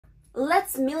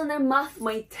Let's millionaire math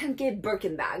my 10K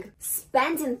Birkin bag.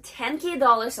 Spending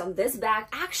 $10K on this bag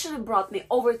actually brought me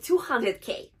over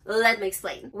 200K. Let me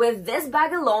explain. With this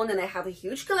bag alone, and I have a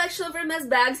huge collection of Hermes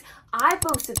bags, I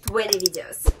posted 20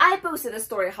 videos. I posted a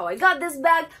story how I got this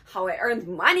bag, how I earned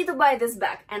money to buy this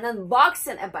bag, and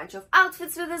unboxing a bunch of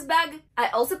outfits with this bag. I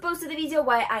also posted a video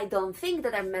why I don't think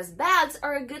that Hermes bags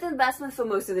are a good investment for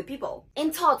most of the people.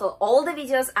 In total, all the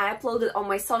videos I uploaded on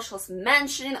my socials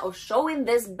mentioning or showing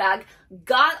this bag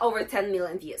got over 10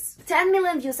 million views. 10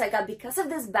 million views I got because of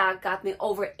this bag got me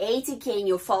over 80K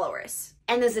new followers.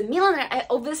 And as a millionaire, I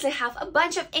obviously have a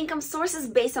bunch of income sources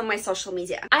based on my social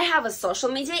media. I have a social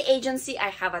media agency, I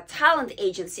have a talent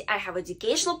agency, I have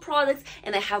educational products,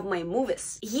 and I have my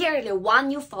movies. Yearly, one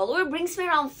new follower brings me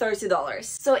around $30.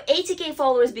 So 80K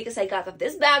followers because I got of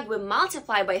this bag will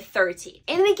multiply by 30.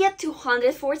 And we get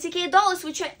 $240K,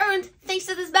 which I earned thanks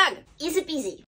to this bag. Easy peasy.